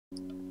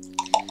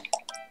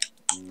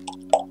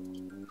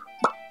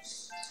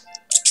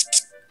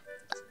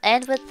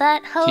And with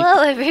that,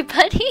 hello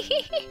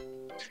everybody!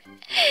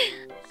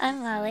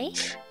 I'm Molly.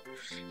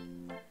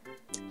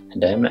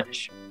 And I'm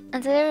Ash.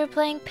 And today we're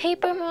playing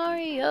Paper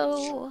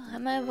Mario!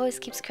 And my voice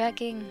keeps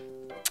cracking.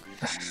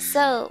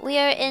 So, we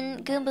are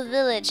in Goomba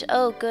Village.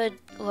 Oh, good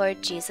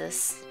Lord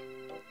Jesus.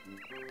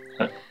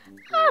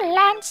 Oh,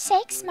 land's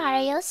sakes,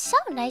 Mario. So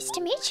nice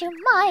to meet you.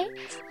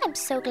 I'm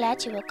so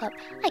glad you woke up.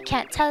 I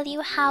can't tell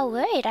you how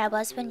worried I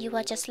was when you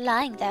were just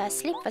lying there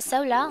asleep for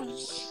so long.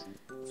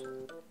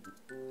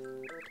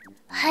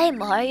 Hi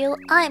Mario,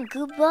 I'm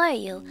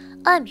Goombario.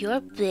 I'm your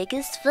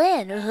biggest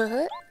fan.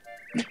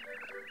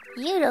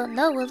 You don't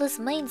know what this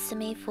means to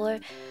me for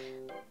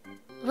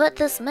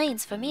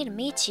me to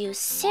meet you.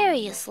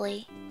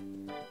 Seriously.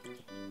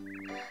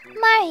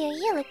 Mario,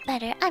 you look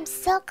better. I'm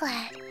so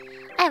glad.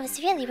 I was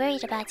really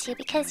worried about you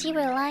because you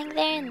were lying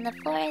there in the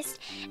forest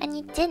and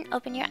you didn't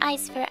open your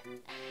eyes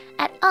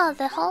at all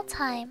the whole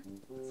time.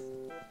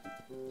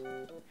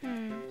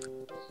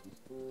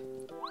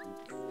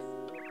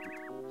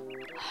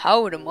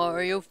 Howdy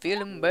Mario,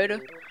 feeling better?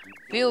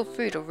 Feel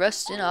free to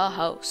rest in our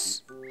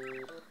house.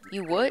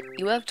 You what?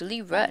 You have to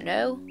leave right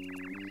now?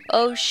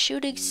 Oh,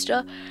 Shooting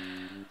Star...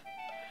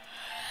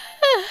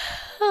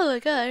 Oh my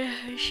god,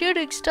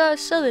 Shooting Star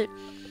Summit.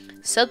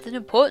 Something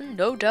important,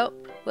 no doubt.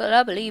 Well,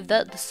 I believe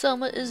that the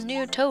summit is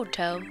near Toad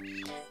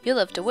Town. You'll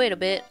have to wait a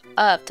bit.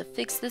 I have to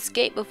fix this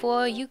gate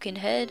before you can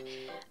head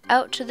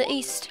out to the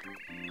east.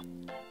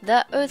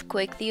 That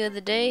earthquake the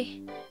other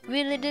day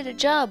really did a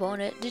job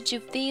on it. Did you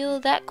feel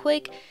that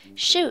quake?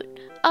 Shoot,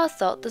 I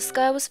thought the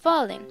sky was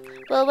falling.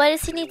 Well, why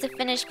does he need to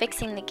finish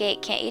fixing the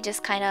gate? Can't you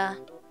just kinda...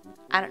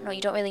 I don't know,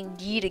 you don't really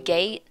need a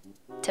gate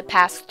to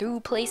pass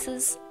through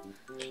places?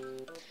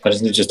 Why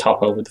doesn't it just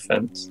hop over the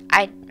fence?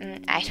 I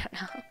don't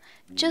know.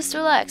 Just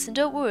relax and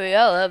don't worry,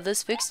 I'll have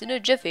this fixed in a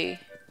jiffy.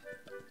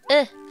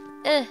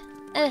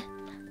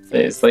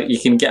 It's like you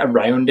can get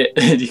around it,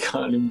 you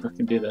can't even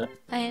fucking do that.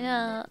 I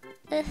know.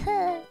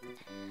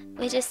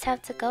 We just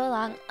have to go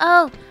along.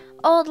 Oh,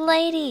 old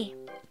lady.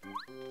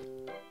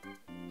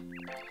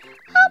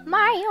 Oh,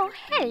 Mario.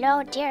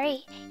 Hello,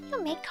 dearie.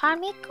 You may call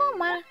me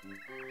Goomba.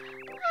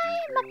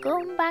 I'm a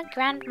Goomba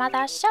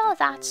grandmother, so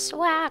that's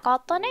where I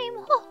got the name.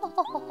 Ho, ho,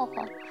 ho, ho, ho,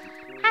 ho.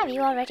 Have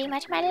you already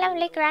met my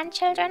lovely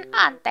grandchildren?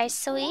 Aren't they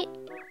sweet?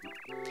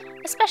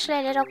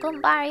 Especially little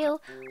Goombario.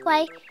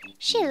 Why,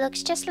 she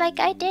looks just like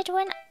I did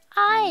when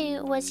I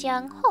was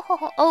young. Ho, ho,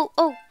 ho.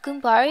 Oh,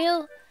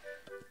 Goombario?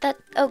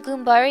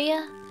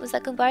 Goombaria? Was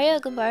that Goombaria or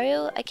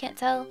Goombario? I can't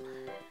tell.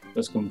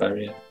 That's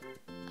Goombaria.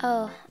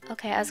 Oh,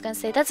 okay, I was gonna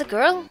say, that's a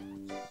girl?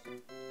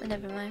 But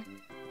never mind.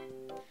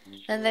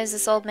 Then there's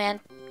this old man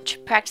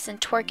practicing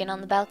twerking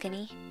on the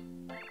balcony.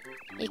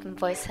 You can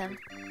voice him.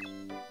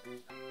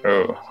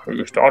 Oh,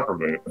 you started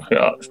me.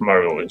 Yeah, it's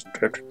Mario,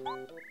 isn't it?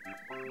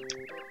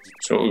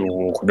 So you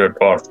walk that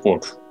last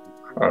foot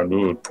and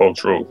you pull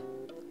through.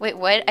 Wait,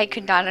 what? I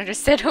could not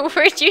understand a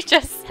word you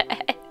just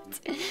said.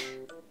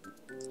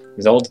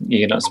 He's old,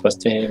 you're not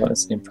supposed to hear what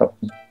it's saying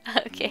properly.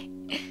 Okay.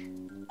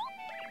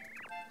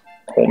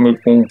 Call me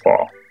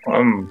Goomba.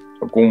 I'm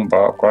the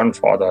Goomba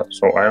grandfather,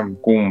 so I am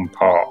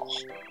Goomba.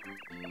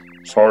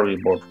 Sorry,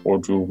 but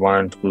would you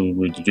mind to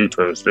read the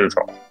details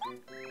later?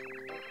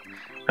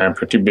 I'm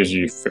pretty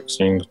busy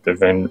fixing the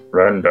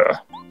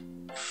veranda.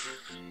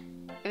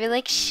 You're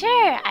like,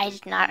 sure. I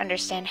did not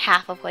understand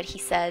half of what he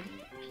said.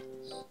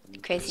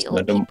 Crazy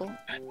old people.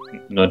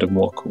 Nod and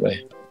walk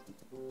away.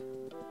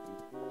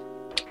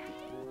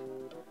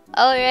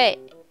 Alright.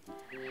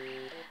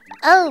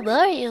 Oh,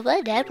 Mario,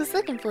 my dad was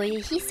looking for you.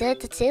 He said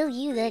to tell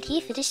you that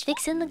he finished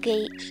fixing the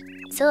gate.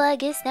 So I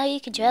guess now you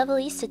can travel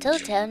east to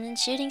Toad Town and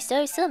Shooting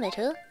Star Summit,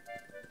 huh?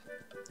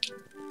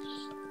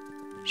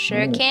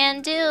 Sure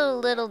can do,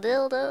 little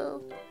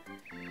dildo.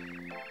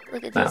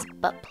 Look at these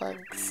butt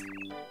plugs.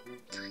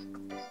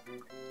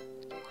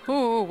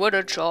 Oh, what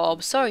a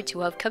job. Sorry to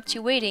have kept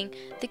you waiting.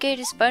 The gate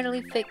is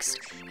finally fixed.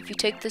 If you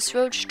take this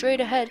road straight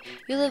ahead,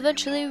 you'll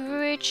eventually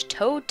reach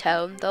Toad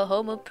Town, the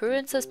home of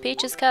Princess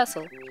Peach's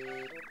castle.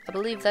 I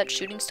believe that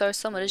Shooting Star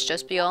Summit is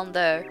just beyond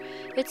there.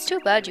 It's too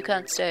bad you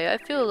can't stay. I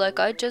feel like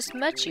I just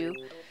met you.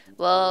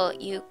 Well,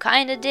 you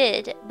kinda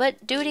did,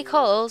 but duty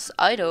calls,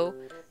 I know.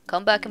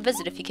 Come back and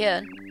visit if you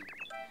can.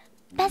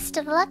 Best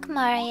of luck,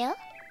 Mario.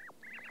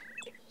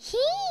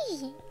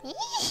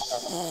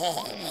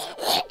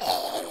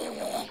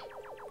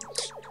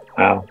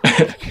 Wow.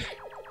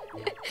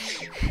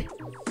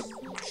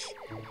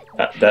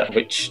 that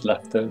witch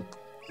left though.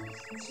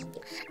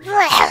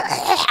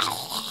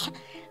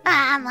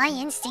 My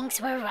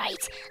instincts were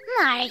right.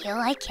 Mario,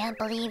 I can't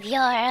believe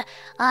you're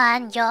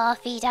on your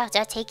feet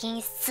after taking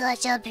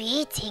such a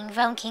beating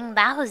from King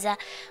Bowser.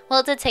 Well,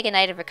 it did take a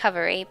night of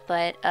recovery,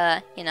 but,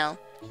 you know,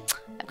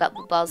 I've got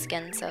blue ball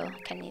skin, so I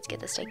kinda need to get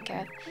this taken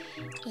care of.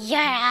 You're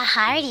a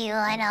hardy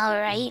one,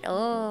 alright.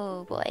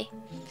 Oh, boy.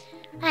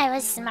 I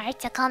was smart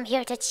to come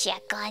here to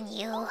check on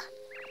you.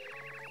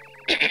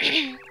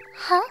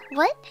 Huh?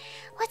 What?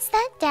 What's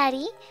that,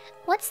 Daddy?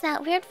 What's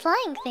that weird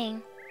flying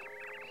thing?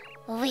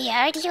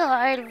 Weird,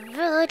 you're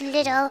rude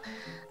little...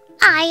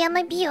 I am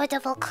a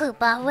beautiful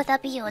Koopa with a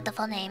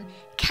beautiful name,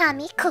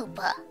 Kami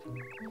Koopa.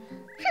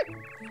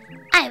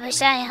 I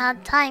wish I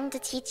had time to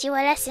teach you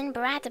a lesson,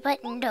 Brat,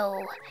 but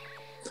no.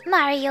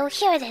 Mario,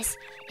 hear this.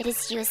 It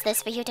is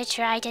useless for you to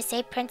try to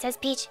save Princess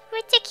Peach.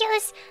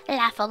 Ridiculous,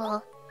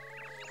 laughable.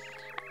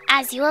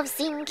 As you have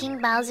seen, King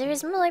Bowser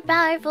is more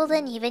powerful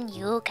than even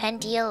you can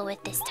deal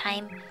with this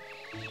time.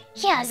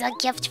 Here's a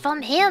gift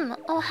from him.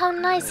 Oh, how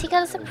nice, he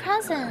got us a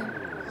present.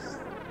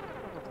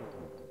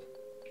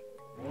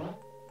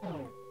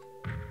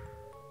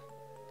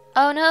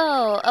 Oh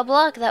no, a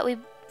block that we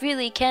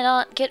really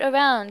cannot get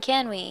around,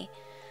 can we?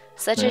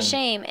 Such a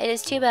shame. It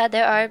is too bad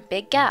there are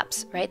big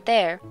gaps right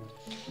there.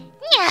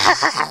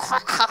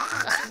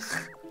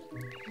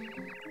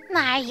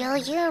 Mario,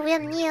 you will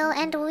kneel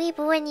and weep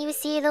when you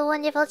see the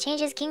wonderful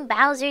changes King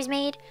Bowser's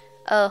made.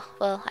 Oh,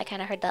 well, I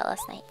kind of heard that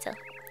last night, so.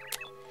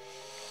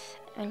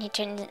 When he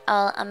turned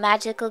all a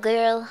magical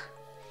girl,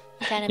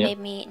 he kind of made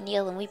me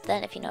kneel and weep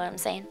then, if you know what I'm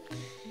saying.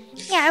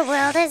 Your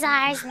world is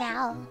ours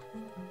now.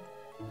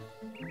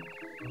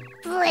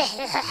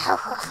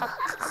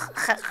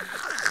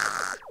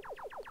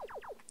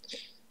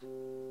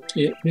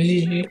 Get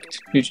rigged.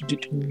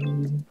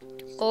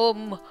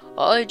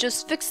 I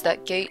just fixed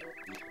that gate.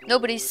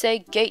 Nobody say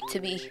gate to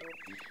me.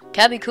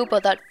 Kami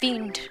Koopa, that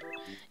fiend.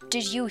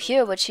 Did you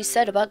hear what she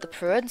said about the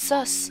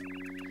princess?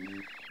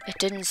 It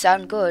didn't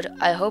sound good.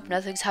 I hope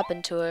nothing's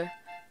happened to her.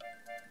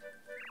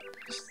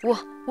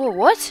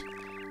 What?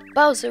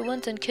 Bowser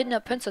went and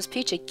kidnapped Princess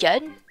Peach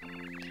again?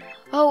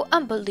 Oh,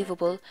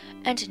 unbelievable.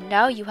 And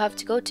now you have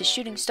to go to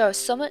Shooting Star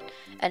Summit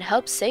and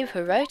help save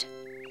her, right?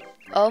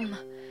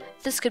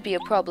 This could be a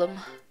problem.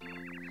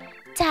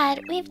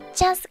 Dad, we've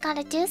just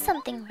gotta do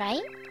something,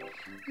 right?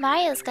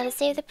 Mario's gotta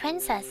save the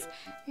princess.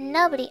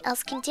 Nobody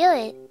else can do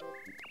it.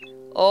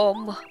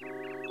 Oh,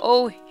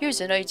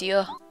 here's an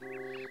idea.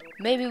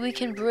 Maybe we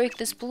can break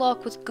this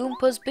block with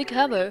Goompa's big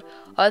hammer.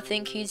 I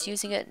think he's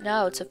using it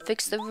now to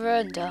fix the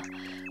veranda.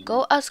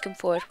 Go ask him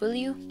for it, will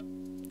you?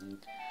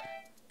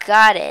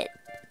 Got it.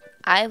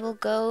 I will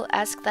go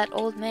ask that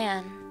old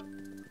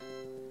man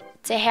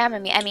to hammer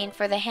me. I mean,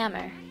 for the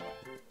hammer.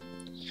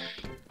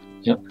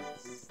 Yep.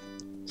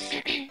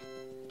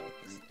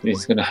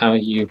 He's gonna hammer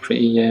you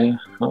pretty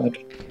hard.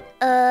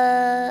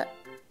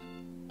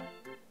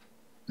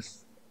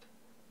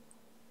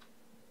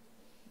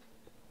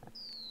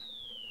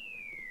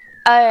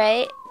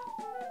 Alright.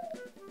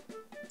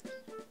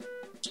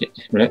 Get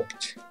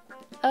wrecked.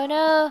 Oh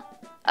no.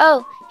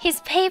 Oh, his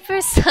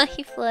paper, so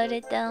he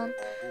floated down.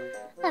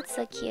 That's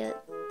so cute.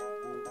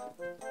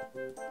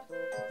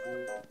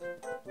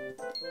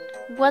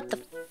 What the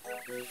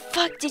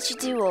fuck did you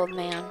do, old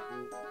man?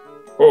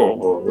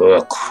 Oh,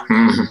 look.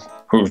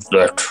 Who's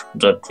that?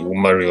 That you,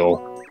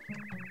 Mario?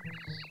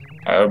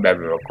 I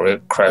remember a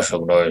great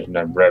crashing noise and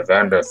then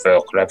Bravander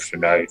fell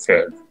collapsing out his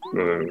head.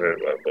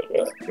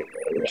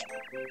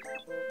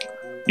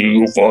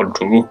 You fall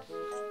too?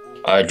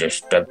 I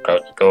just stepped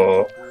out the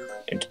door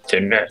into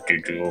thin air,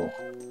 did you?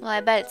 Well, I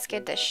bet it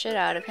scared the shit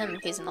out of him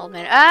if he's an old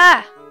man.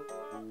 Ah!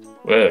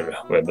 Well,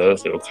 we're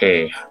both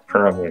okay.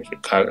 Probably you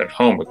can't get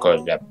home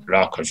because that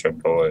block is your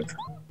boy.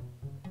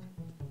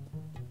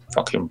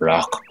 Fucking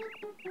block.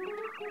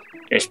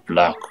 This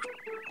block's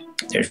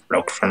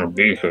trying to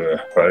be here.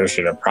 Why is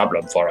it a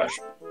problem for us?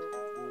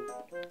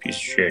 Piece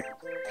of shit.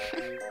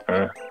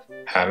 Huh?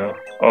 Hammer?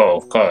 Oh,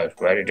 of course.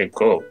 Where did it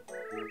go?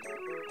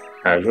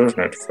 I was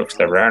using it to fix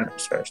the random,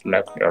 so it's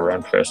likely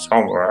around here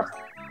somewhere.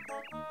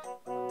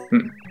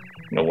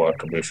 Nowhere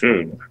to be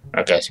seen.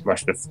 I guess it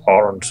must have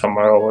fallen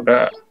somewhere over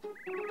there.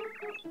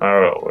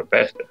 Oh, we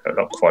best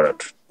look for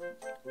it.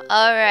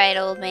 Alright,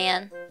 old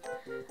man.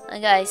 The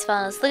guy's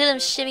following us. Look at him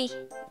shimmy.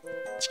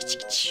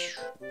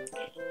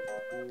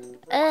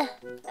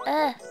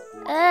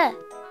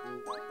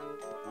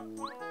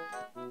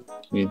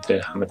 Need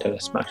the hammer to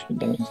smash it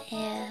down.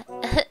 Yeah.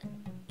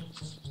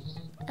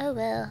 Oh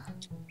well.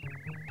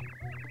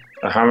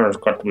 The hammer's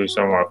got to be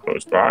somewhere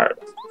close by.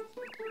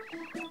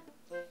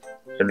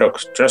 It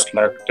looks just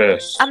like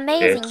this.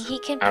 Amazing, he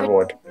can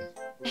wood.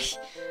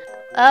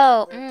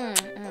 Oh,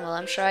 well,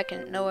 I'm sure I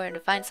can know where to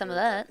find some of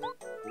that.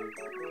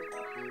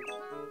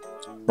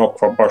 Look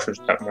for bushes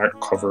that might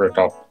cover it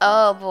up.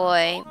 Oh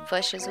boy,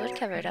 bushes would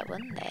cover it up,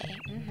 wouldn't they?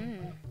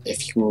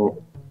 If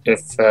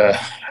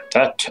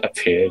that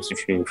appears,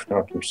 if you know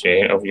what I'm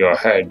saying, over your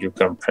head, you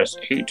can press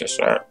E to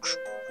search.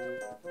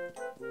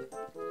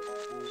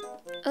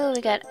 Oh,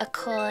 we got a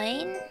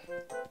coin.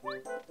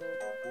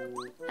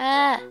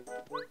 Ah.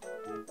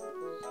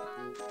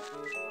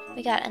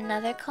 We got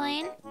another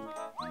coin.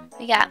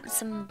 We got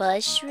some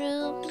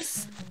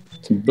mushrooms.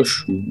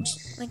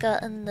 We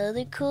got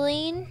another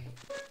coin.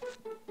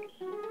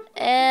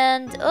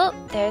 And, oh,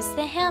 there's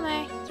the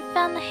hammer. You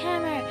found the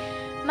hammer.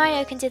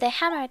 Mario can do the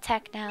hammer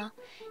attack now.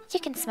 You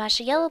can smash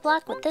a yellow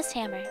block with this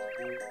hammer.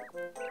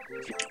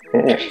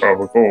 Oh, there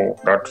we go.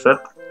 That's it.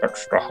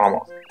 That's the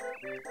hammer.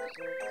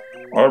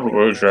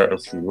 Always,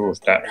 if you use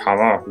that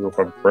hammer, you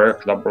can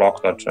break the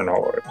block that's in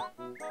our way.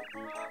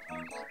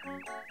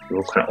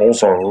 You can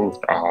also use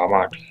the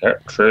hammer to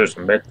hit trees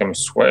and make them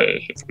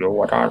sway, if you know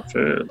what I'm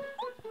saying.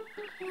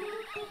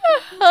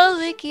 I'll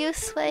make you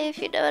sway if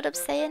you know what I'm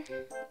saying.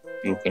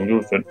 You can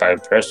use it by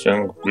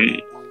pressing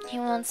B. He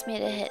wants me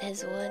to hit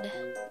his wood.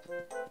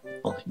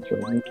 I'll hit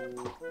your wood.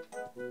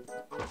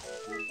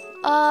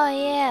 Oh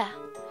yeah.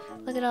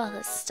 Look at all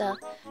this stuff.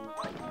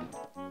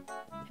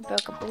 We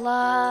broke a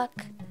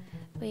block.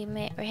 We're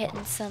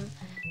hitting some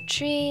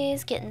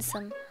trees, getting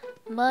some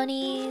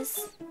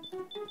monies.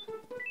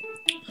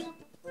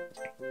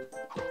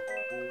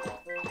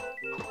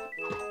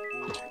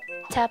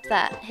 Tap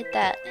that, hit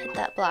that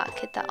block,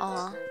 hit that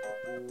aw.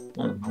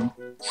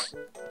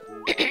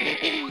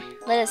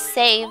 Let us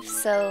save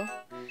so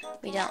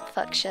we don't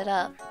fuck shit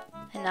up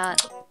and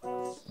not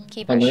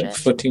keep our shit.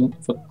 Fucking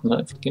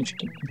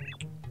shit.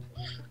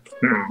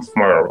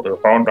 Well, we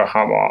found the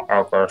hammer,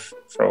 I guess,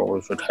 so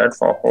we should head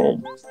for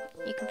home.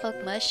 You can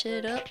fuck my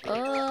shit up.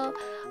 Oh.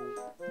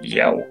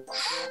 Yo.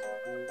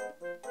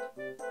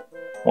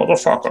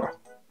 Motherfucker.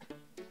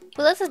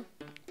 Well, that's an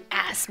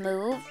ass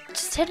move.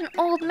 Just hit an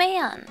old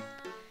man.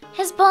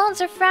 His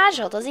bones are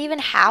fragile. Does he even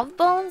have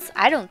bones?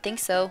 I don't think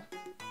so.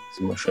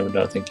 So much I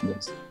don't think he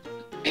does.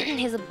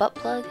 He's a butt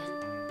plug.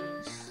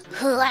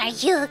 Who are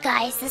you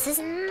guys? This is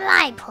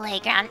my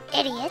playground,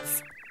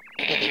 idiots.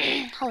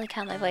 Holy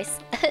cow, my voice.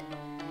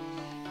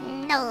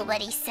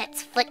 Nobody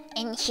sets foot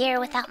in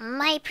here without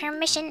my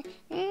permission.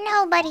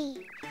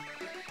 Nobody.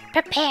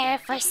 Prepare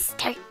for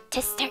start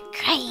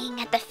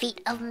crying at the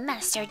feet of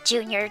Master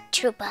Junior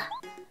Troopa.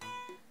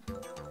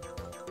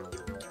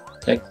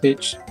 Tech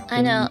bitch.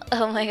 I know.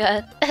 Oh my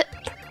god.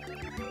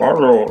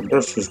 Hello,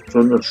 this is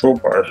Junior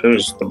Trooper.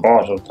 He's the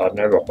boss of that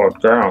neighborhood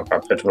gang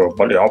capital,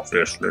 buddy,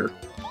 obviously.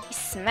 He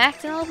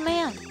smacked an old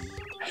man.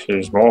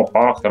 He's more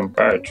bark than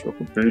bite. You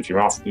can beat him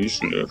off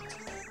easily.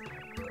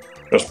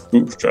 Just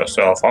boost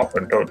yourself up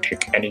and don't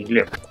take any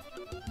lip.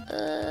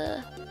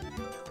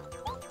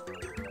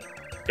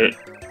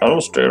 I'll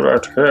stay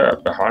right here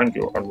behind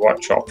you and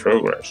watch your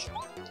progress.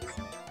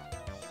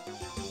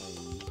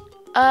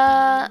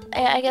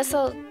 I guess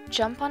I'll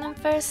jump on him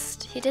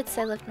first. He did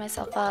say lift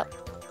myself up.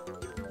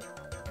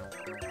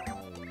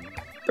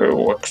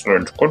 Oh,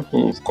 excellent. Good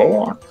move.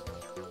 Go on.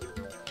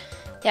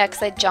 Yeah,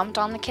 because I jumped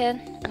on the kid.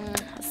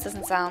 This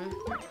doesn't sound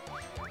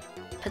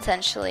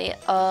potentially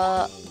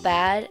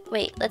bad.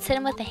 Wait, let's hit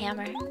him with the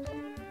hammer.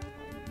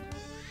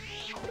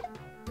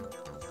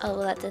 Oh,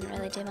 well, that didn't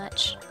really do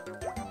much.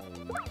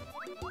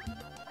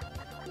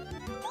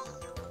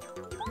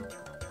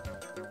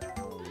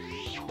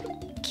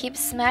 Keep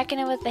smacking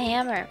it with the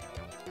hammer.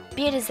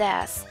 Beat his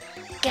ass.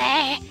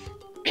 Grr.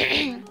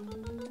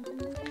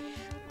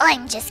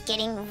 I'm just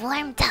getting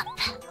warmed up.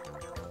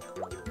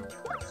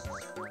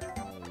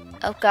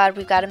 Oh god,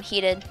 we got him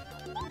heated.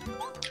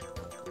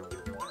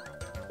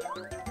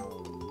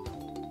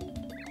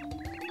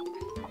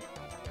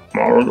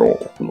 Mario,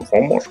 you've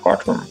almost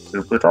got him.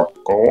 Keep it up.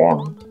 Go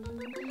on.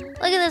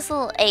 Look at this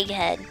little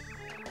egghead.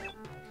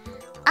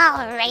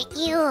 Alright,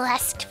 you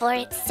asked for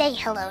it. Say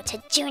hello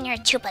to Junior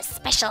Troopa's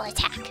special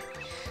attack.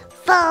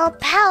 Full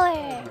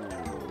power!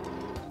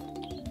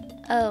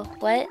 Oh,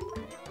 what?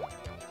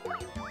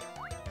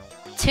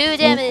 2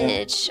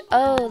 damage!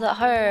 Oh, the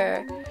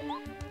horror.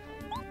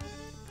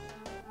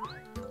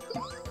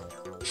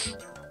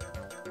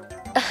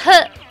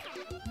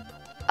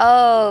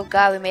 Oh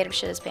god, we made him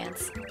shit his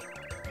pants.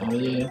 Oh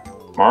yeah.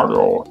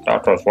 Mario,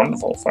 that was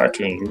wonderful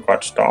fighting. You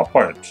got star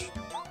points.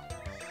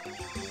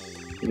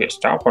 You get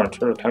star points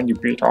every time you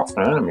beat off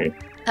an enemy.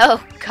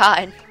 Oh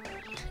god.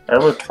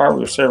 Every time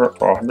you save up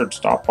to 100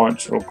 star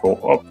points, you'll go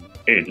up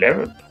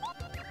 11.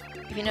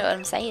 If you know what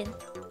I'm saying.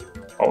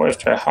 Always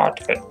try hard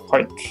to get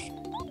points.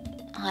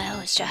 Oh, I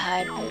always try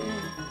hard.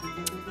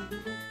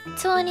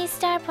 20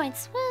 star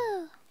points,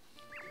 woo!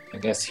 I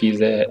guess he's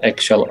the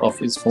eggshell of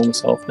his former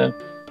self now.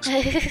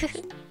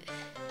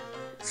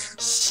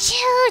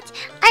 Shoot!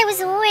 I was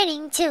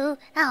waiting to.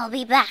 I'll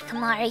be back,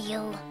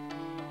 Mario.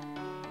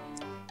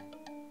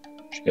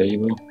 Sure you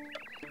will.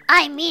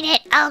 I mean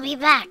it, I'll be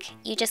back.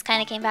 You just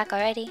kind of came back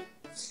already.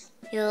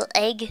 You little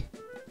egg.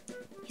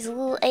 He's a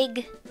little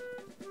egg.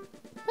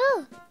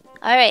 Woo!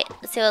 Alright,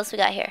 let's see what else we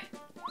got here.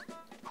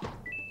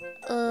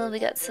 Oh, we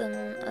got some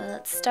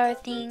star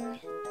thing.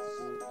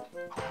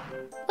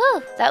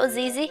 Woo! That was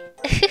easy.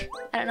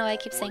 I don't know why I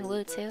keep saying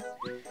woo too.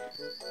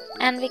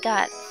 And we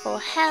got full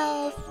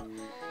health.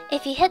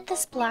 If you hit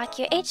this block,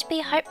 your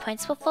HP heart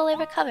points will fully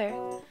recover.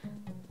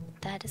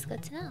 That is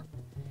good to know.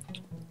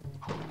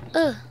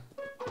 I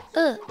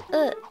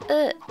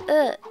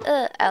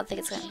don't think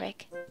it's gonna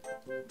break.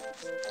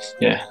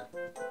 Yeah.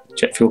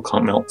 Jet fuel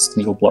can't melt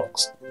steel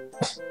blocks.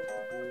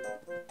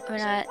 We're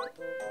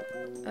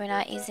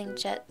not using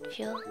jet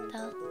fuel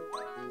though.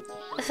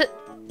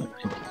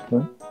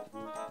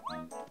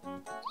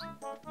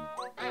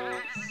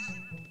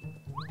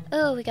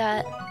 Oh, we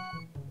got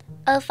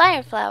a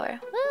fire flower.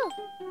 Woo!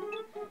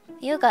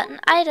 You got an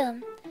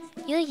item.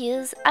 You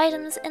use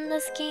items in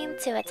this game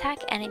to attack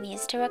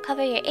enemies, to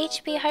recover your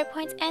HP, heart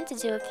points, and to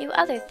do a few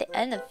other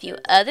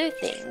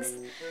things.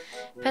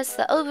 Press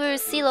the over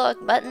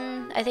C-Log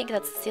button. I think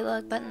that's the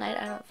C-Log button.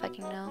 I don't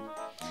fucking know.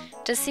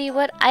 To see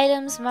what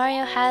items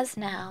Mario has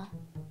now.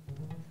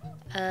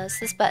 It's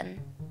this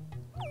button.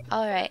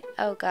 Alright.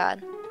 Oh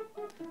god.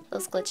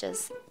 Those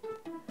glitches.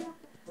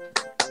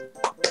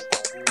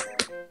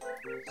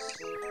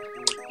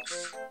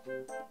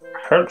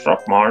 Heads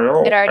up,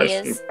 Mario. It already I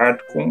is. see bad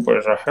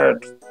Goombas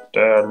ahead.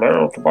 They're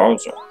loyal to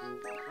Bowser.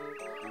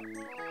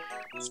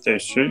 If they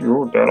see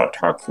you, they'll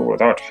attack you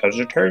without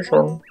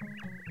hesitation.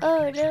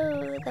 Oh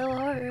no, the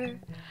horror.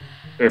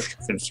 If you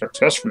can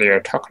successfully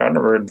attack an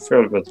enemy in the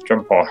field with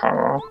Jump or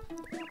Hammer,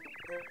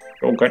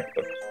 you'll get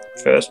the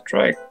first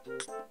strike.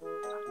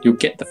 You'll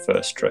get the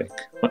first strike.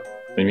 What?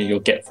 I mean, you'll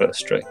get first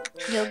strike.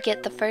 You'll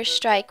get the first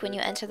strike when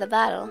you enter the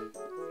battle.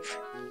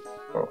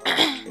 Oh.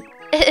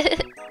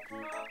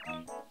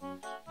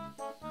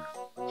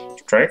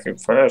 Striking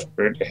first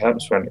really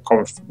helps when it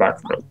comes to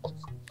battle.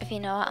 If you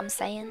know what I'm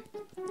saying.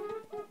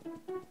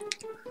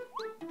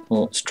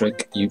 Well,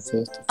 strike you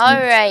first.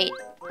 Alright,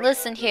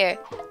 listen here.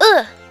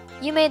 Ugh!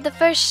 You made the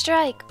first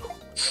strike.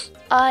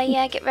 Oh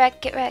yeah, get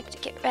wrecked, get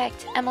wrecked, get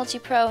wrecked.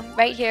 MLG Pro,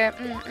 right here.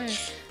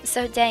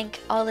 So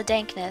dank, all the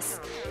dankness.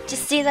 Do you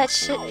see that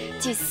shit?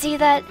 Do you see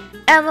that?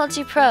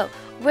 MLG Pro,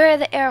 where are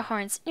the air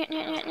horns? Get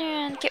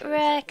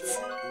wrecked.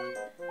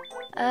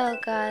 Oh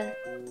god.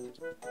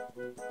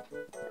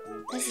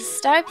 There's a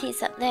star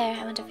piece up there.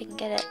 I wonder if we can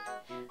get it.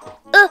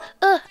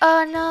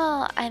 Oh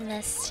no, I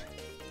missed.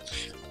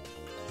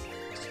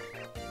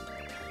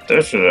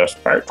 This is a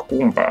spiked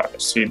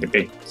Goomba. See the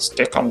big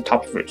stick on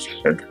top of its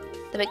head?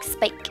 The big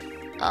spike.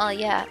 Oh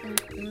yeah,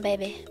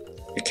 baby.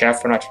 Be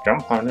careful not to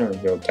jump on it, or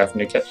you'll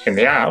definitely get in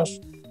the ass.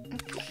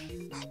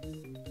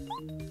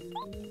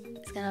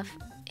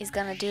 He's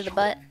gonna do the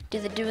butt. Do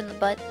in the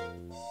butt.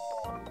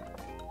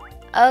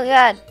 Oh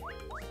god.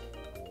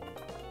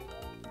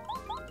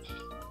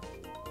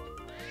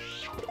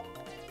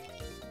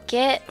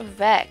 Get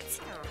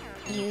wrecked,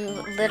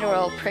 you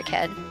literal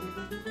prickhead.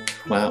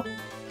 Wow.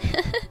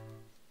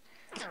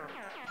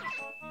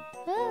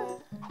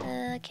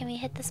 Can we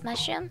hit this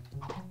mushroom?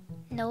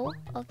 No?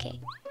 Okay.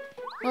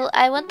 Well,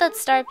 I want that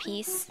star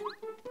piece.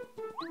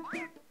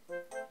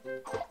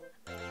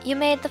 You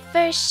made the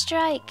first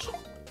strike!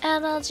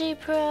 MLG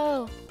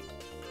Pro!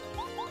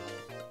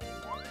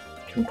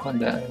 Jump on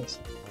that ass.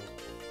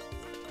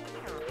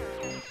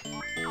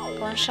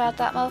 One shot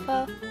that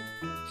mofo.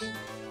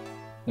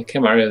 Okay,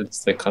 Mario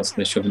is like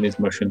constantly shoving these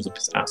mushrooms up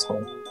his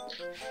asshole.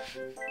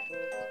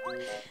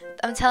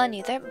 I'm telling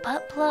you, they're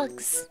butt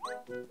plugs.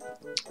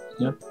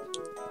 Yeah.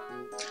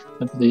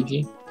 I believe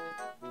you.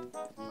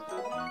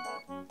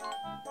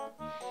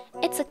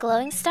 It's a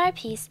glowing star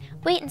piece.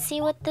 Wait and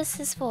see what this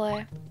is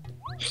for.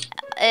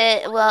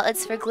 Well,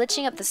 it's for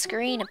glitching up the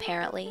screen,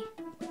 apparently.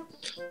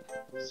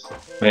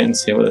 Wait and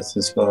see what this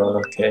is for.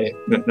 Okay.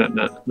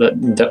 No.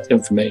 In-depth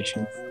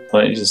information.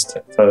 Why don't you just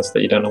tell us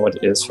that you don't know what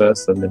it is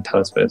first, and then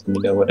tell us what it is when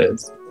you know what it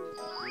is?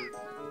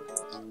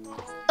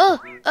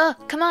 Oh,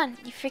 come on,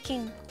 you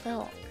freaking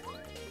little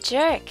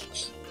jerk.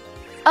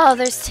 Oh,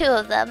 there's two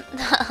of them.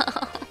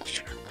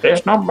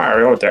 There's no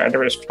Mario, the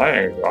enemy is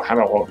flying. Your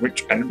hammer will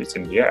reach enemies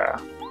in the air.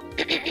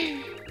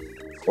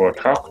 To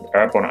attack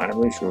airborne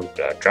enemies, use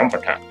the jump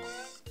attack.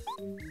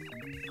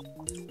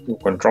 You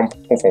can jump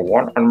over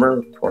one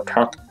enemy to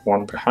attack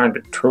one behind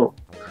it too.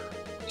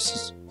 This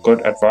is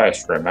good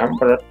advice,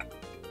 remember it?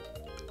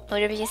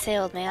 Whatever you say,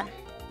 old man.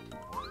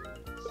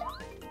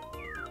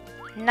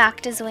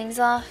 Knocked his wings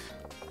off.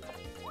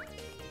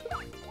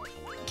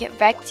 Get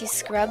wrecked, you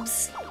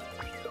scrubs.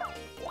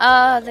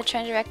 Oh, they're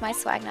trying to wreck my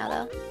swag now,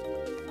 though.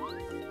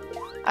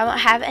 I won't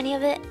have any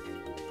of it.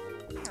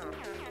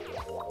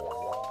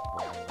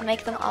 I'll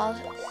make them all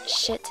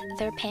shit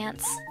their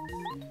pants.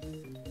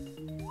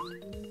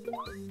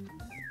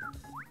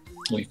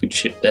 Or you could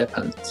shit their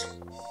pants.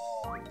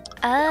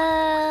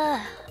 I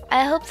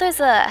hope there's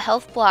a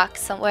health block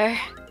somewhere.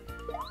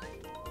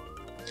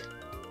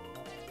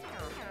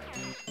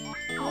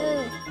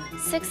 Ooh,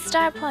 6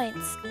 star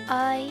points.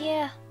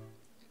 Yeah.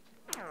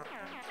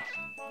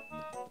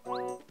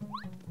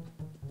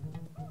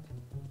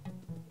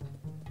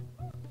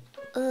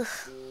 Ugh.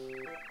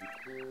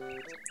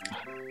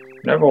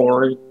 Never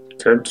worry,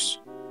 kids.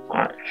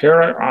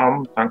 Here I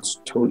am,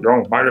 thanks to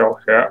young Mario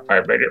here,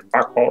 I made it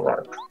back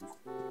alright.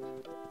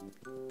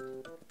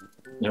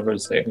 Never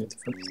say anything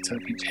from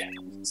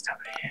the stop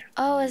here.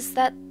 Oh, is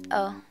that...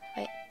 Oh,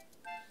 wait.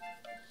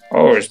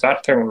 Oh, is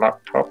that thing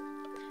locked up?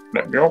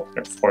 Let me open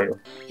it for you.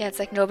 Yeah, it's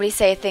like nobody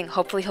say a thing.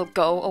 Hopefully he'll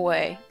go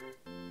away.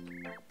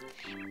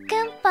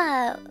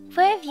 Goomba,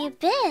 where have you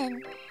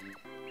been?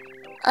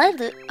 Oh,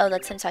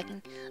 that's him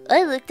talking.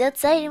 I looked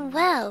outside and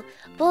wow,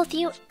 both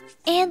you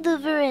and the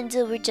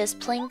veranda were just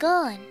plain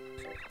gone.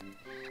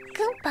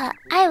 Goomba,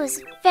 I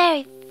was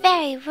very,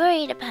 very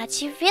worried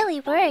about you, really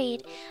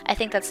worried. I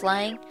think that's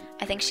lying.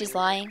 I think she's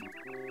lying.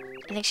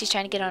 I think she's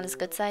trying to get on his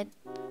good side.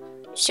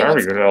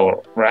 Sorry, you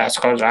little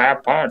rascals, I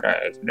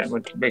apologize. Never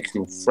to make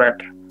you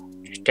fret.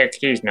 Just take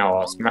it easy now,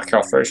 I'll smack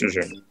your faces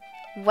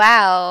in.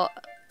 Wow.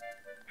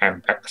 I'm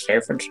back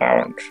safe and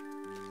sound.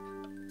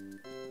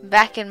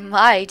 Back in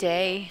my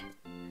day.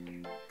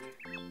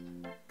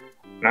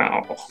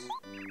 Now,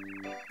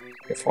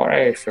 before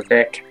I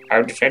forget,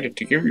 I've decided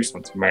to give you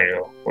something,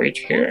 Mario. Wait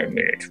here a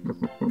minute.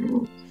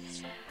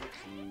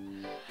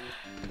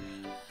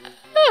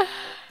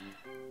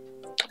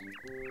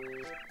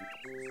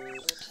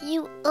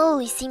 You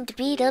always seem to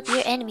beat up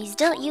your enemies,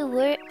 don't you?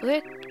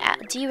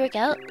 Do you work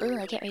out? Oh,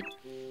 I can't read.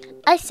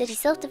 I study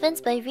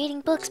self-defense by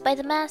reading books by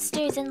the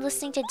masters and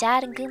listening to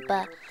Dad and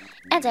Goomba.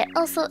 And I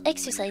also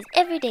exercise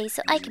every day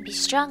so I can be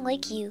strong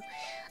like you.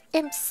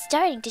 I'm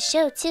starting to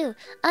show too.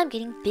 I'm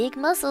getting big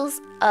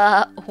muscles.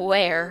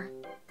 Where?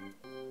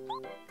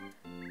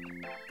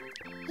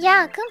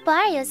 Yeah,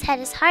 Goombario's head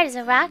is hard as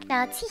a rock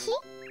now, teehee.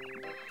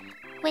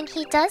 When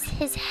he does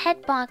his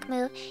head bonk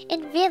move,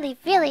 it really,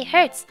 really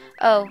hurts.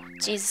 Oh,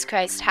 Jesus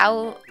Christ.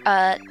 How,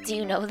 do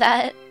you know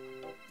that?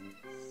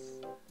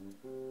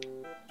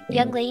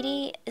 Young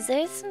lady, is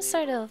there some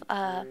sort of,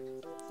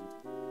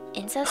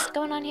 incest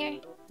going on here?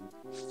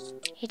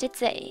 She did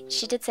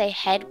say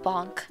head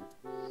bonk.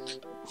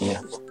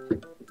 Yeah.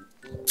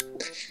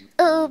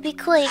 Oh, be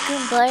quiet,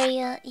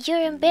 Goombario.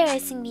 You're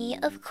embarrassing me.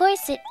 Of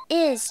course it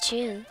is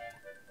true.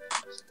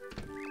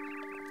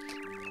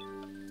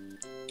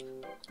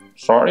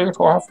 Sorry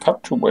to have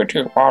kept you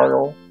waiting,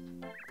 Mario.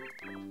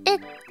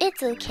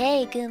 It's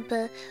okay,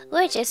 Goomba.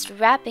 We're just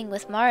rapping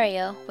with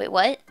Mario. Wait,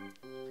 what?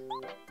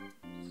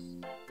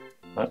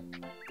 What?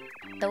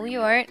 No, you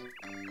weren't.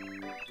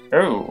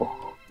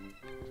 Oh.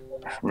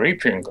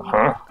 Raping,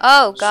 huh?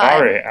 Oh, God.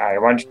 Sorry, I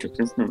wanted to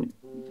give you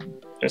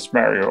this,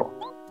 Mario.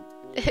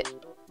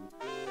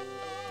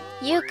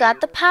 You got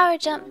the power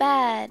jump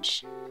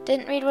badge.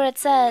 Didn't read what it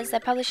says. I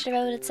probably should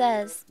have read what it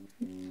says.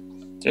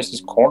 This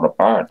is called a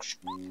badge.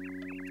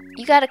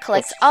 You gotta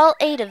collect all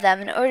 8 of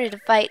them in order to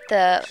fight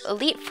the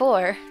Elite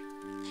Four.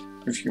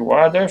 If you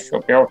wear this,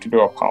 you'll be able to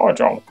do a power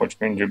jump, which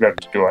means you'll be able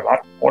to do a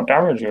lot more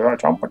damage in your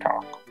jump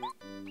attack.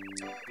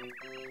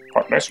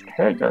 But listen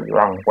here, you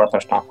young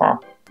whippersnapper,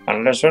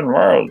 and listen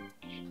well.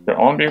 The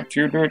only if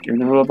you do it, you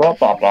do blah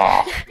blah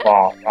blah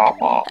blah blah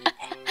blah.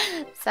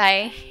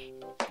 Sorry.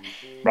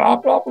 Blah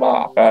blah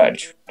blah.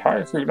 Badge.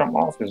 Taking them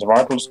off is a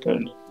vital skill.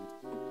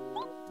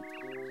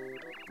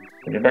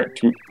 Would you like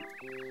to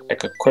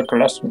like a quick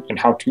lesson in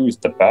how to use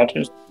the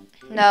badges?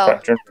 No.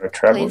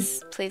 Travel?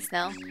 Please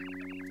no.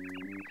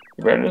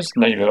 Well,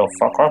 listen, you little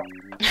fucker.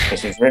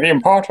 This is really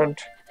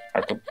important.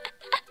 Can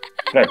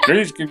I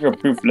please give you a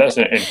brief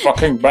lesson in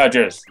fucking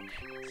badges?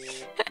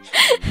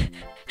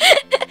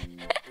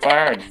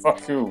 Fine,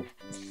 fuck you.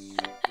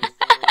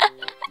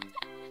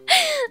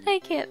 I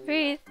can't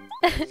breathe.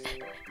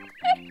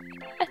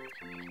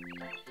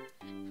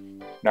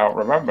 Now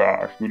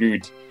remember, you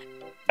need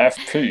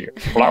FP,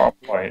 flower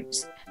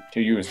points,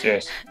 to use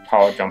this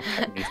power jump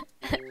technique.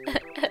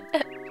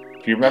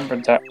 Do you remember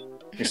that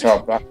you saw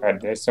a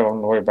blackhead there so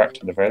on the way back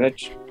to the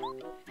village?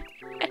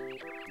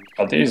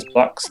 Well, these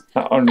blocks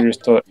not only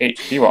restore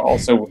HP but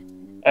also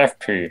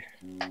FP.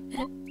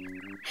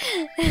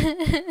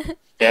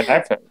 Yeah,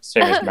 that's the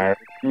same as Mario.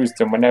 Use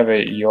them whenever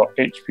your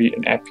HP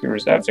and FP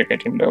reserves are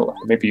getting low.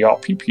 Maybe your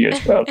PP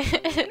as well.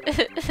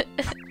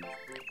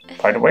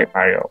 By the way,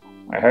 Mario,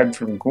 I heard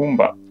from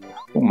Goomba,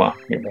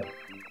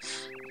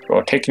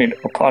 you're taking it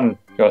upon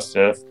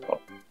yourself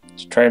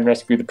to try and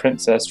rescue the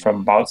princess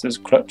from Bowser's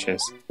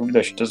clutches, even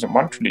though she doesn't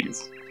want to leave.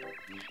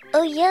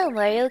 Oh yeah,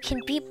 Mario can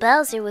beat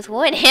Bowser with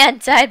one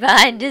hand tied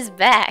behind his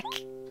back.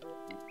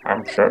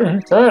 I'm sure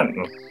he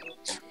can.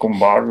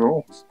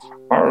 Goombario,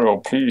 Mario,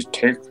 please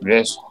take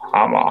this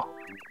hammer.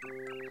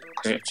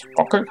 Cause it's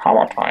fucking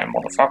hammer time,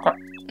 motherfucker.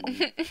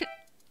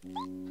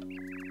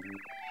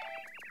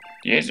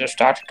 Yes, it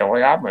started the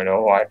way I'm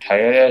I tell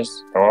you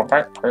this, your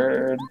back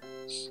pain.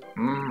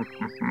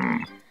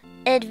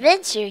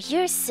 Adventure,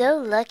 you're so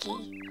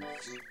lucky.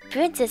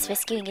 Princess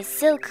rescuing is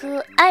so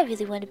cool. I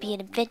really want to be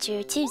an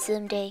adventurer too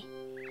someday.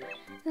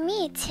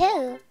 Me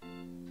too.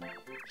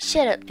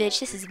 Shut up, bitch.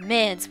 This is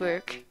man's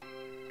work.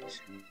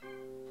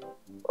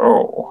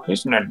 Oh,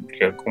 isn't that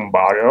dear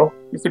Goombario?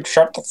 You could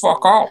shut the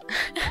fuck up.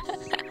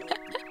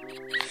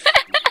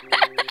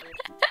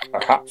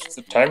 Perhaps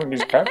the timing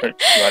is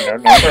perfect. You are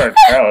no longer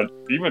a child.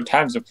 Evil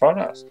times upon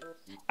us.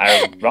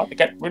 I would rather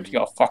get rid of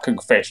your fucking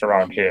face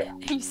around here.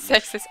 You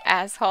sexist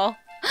asshole.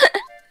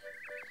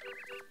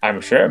 I'm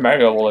sure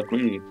Mario will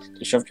agree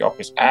to shove you up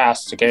his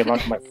ass to get him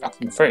onto my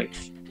fucking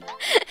face.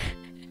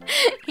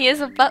 He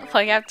is a butt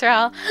plug after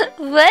all.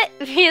 What?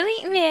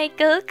 Really? May I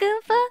go,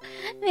 Goomba?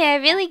 May I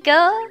really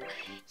go?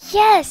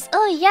 Yes!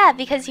 Oh yeah,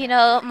 because you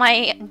know,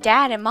 my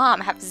dad and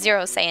mom have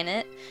 0 say in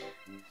it.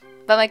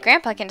 But my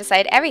grandpa can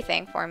decide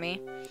everything for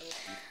me.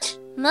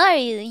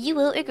 Mario, you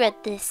will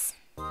regret this.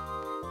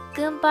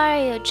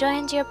 Goombario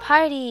joined your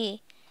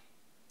party.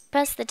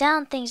 Press the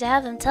down thing to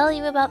have him tell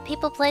you about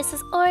people,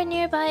 places, or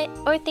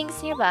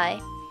things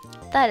nearby.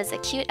 That is a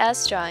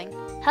cute-ass drawing.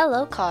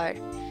 Hello,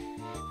 card.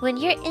 When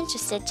you're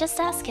interested, just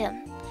ask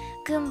him.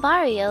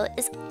 Goombario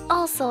is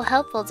also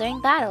helpful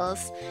during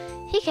battles.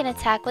 He can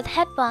attack with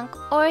head bonk,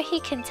 or he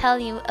can tell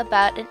you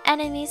about an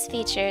enemy's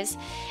features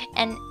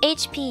and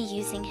HP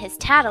using his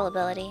tattle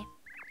ability.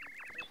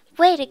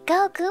 Way to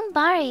go,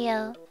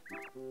 Goombario!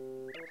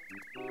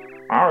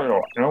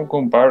 Mario and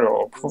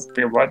Goombario proved to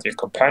be a worthy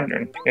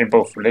companion in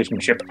both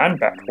relationship and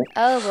battle.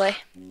 Oh boy.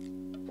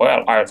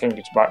 Well, I think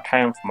it's about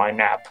time for my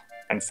nap.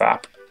 And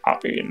Fap, I'll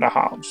be in the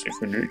house if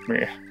you need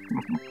me.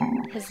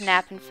 His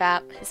nap and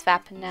fap. His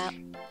fap and nap.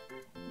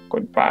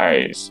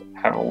 Goodbyes.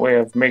 Have a way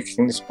of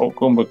making this old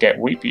Goomba get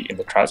weepy in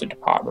the transit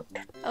department.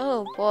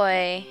 Oh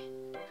boy.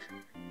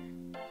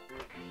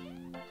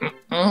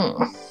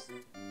 Mm.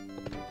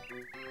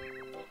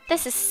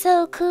 This is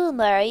so cool,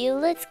 Mario.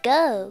 Let's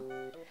go.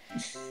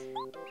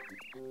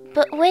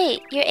 But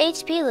wait, your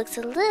HP looks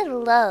a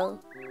little low.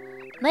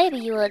 Maybe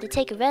you ought to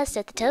take a rest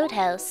at the Toad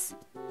House.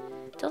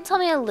 Don't tell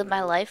me how to live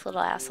my life, little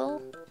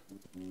asshole.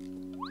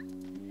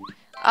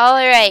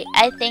 Alright,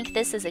 I think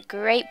this is a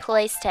great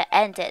place to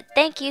end it.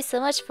 Thank you so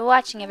much for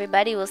watching,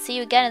 everybody. We'll see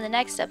you again in the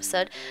next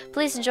episode.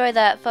 Please enjoy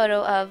that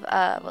photo of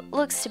what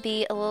looks to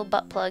be a little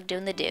butt plug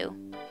doing the do.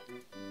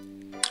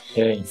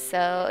 Yay.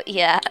 So,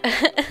 yeah.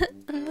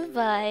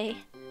 Bye-bye.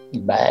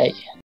 Bye.